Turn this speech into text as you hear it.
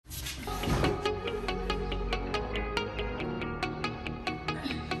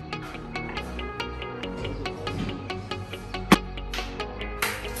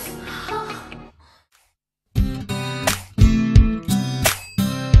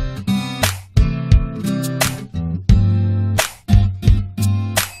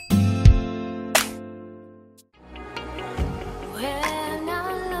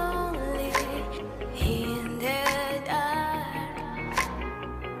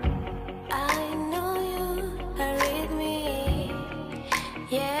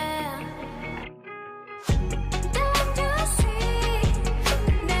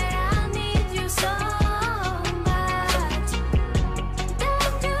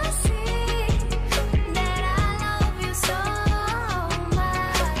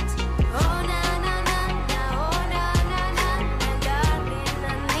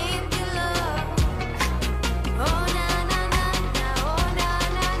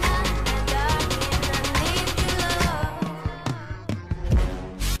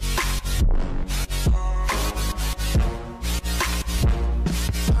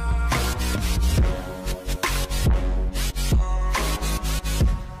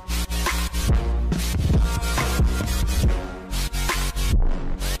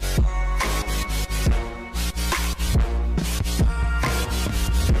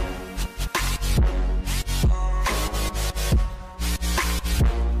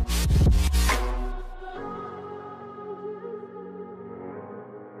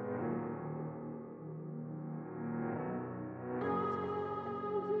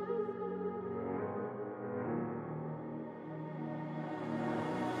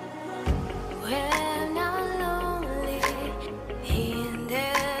when I'm lonely in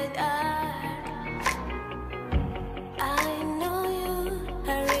the dark. I know you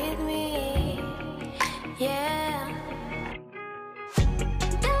are with me, yeah.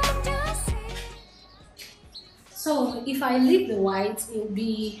 Don't you see? So if I leave the white, it will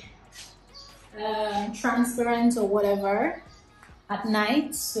be transparent or whatever at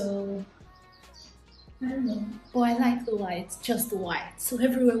night. So I don't know, but I like the white, just the white. So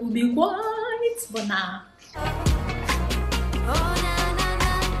everywhere will be white, but nah. Oh, na, na,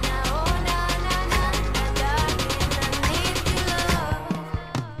 na, na, oh, na, na, na, na, darling, I need your love.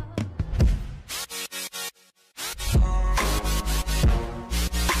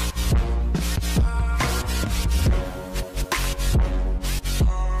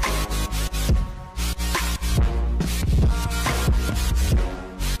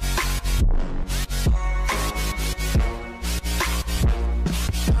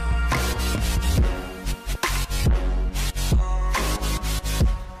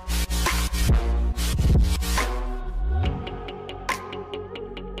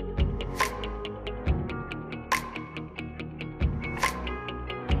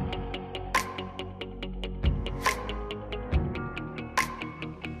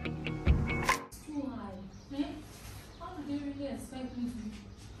 Expect me to be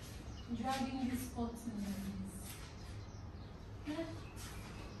dragging this cotton like this. Yeah.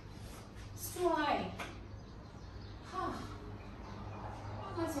 It's too high. How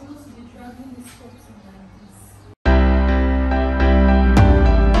am I supposed to be dragging this cotton like this?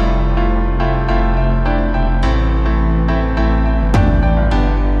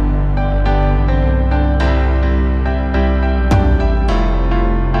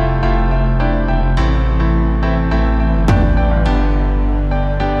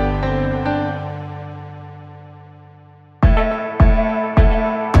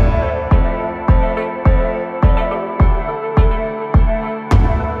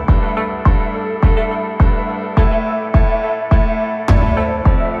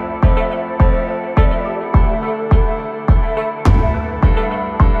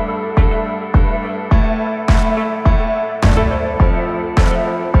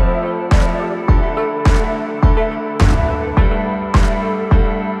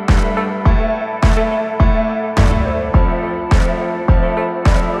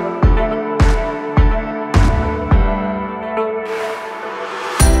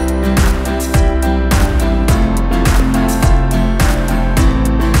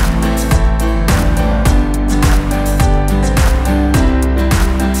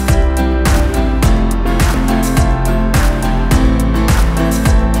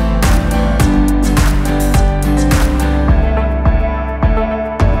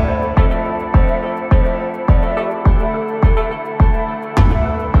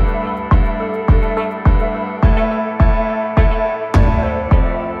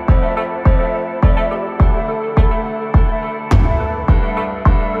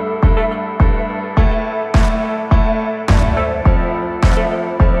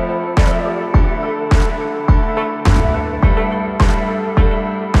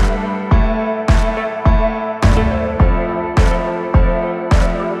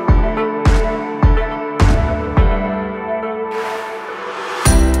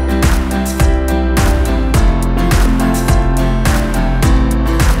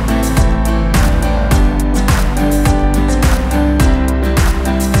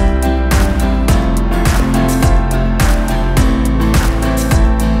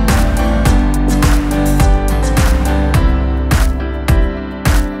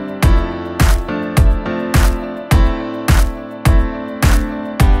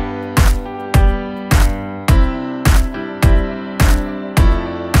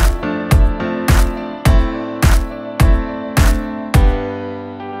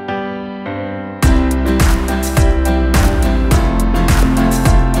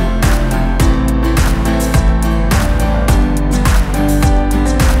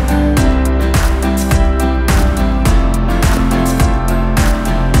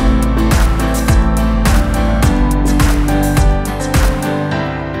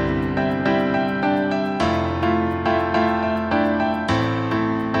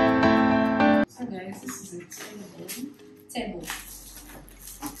 Table.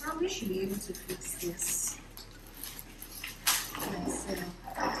 How we should be able to fix this myself.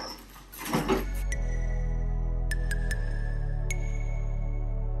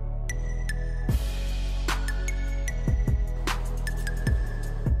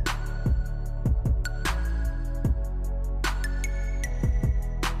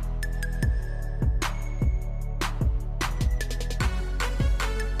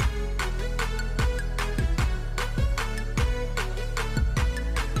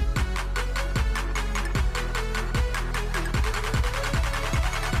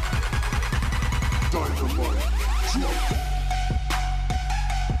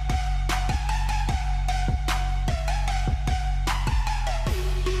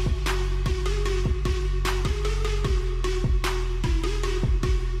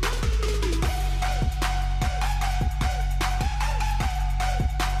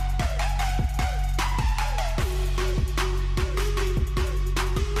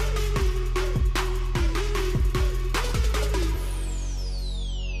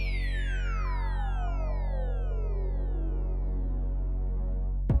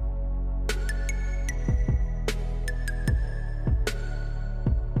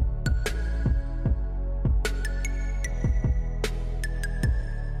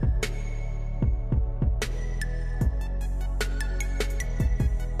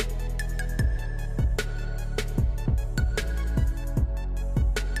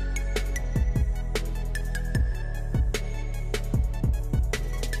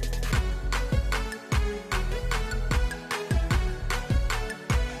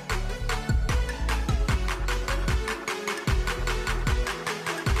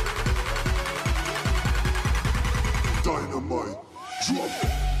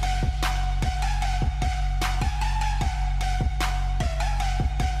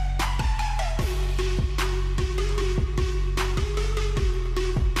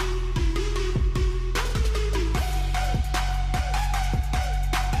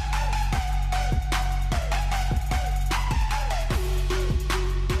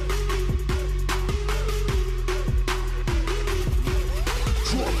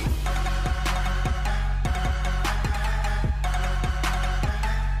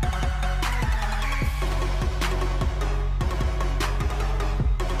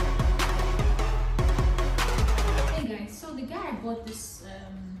 bought this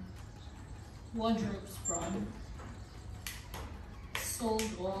wardrobes from sold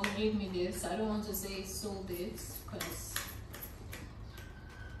or gave me this. I don't want to say sold it because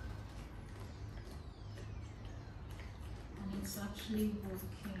it's actually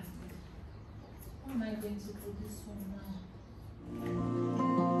working. How am I going to put this one now?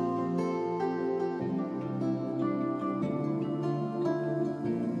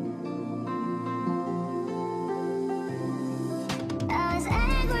 I was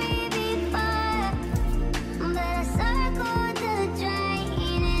angry before, but I circled the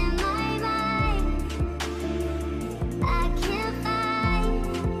drain in my mind. I can't find.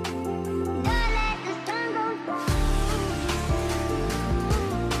 Don't let the sun go down.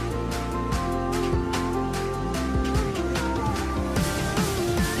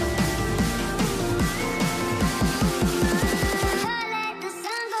 Don't let the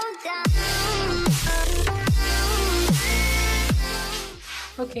sun go down.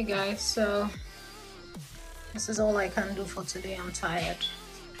 Okay guys, so this is all I can do for today. I'm tired.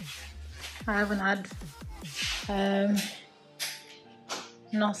 I haven't had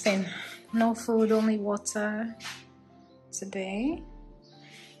nothing, no food, only water today.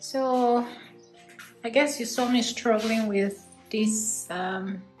 So I guess you saw me struggling with this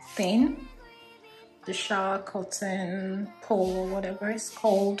thing, the shower curtain pole, whatever it's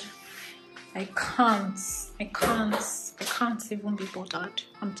called. I can't even be bothered.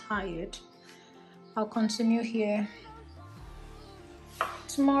 I'm tired. I'll continue here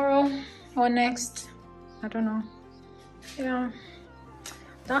tomorrow or next. I don't know. Yeah,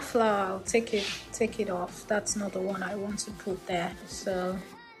 that flower, I'll take it off. That's not the one I want to put there. So,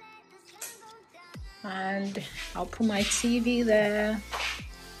 and I'll put my TV there.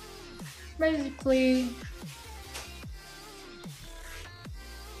 Basically,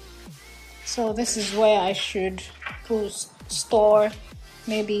 so this is where I should store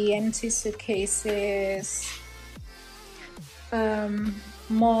maybe empty suitcases,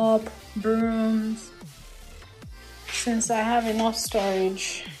 mop, brooms, since I have enough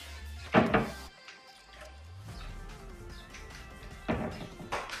storage.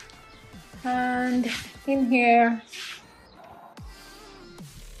 And in here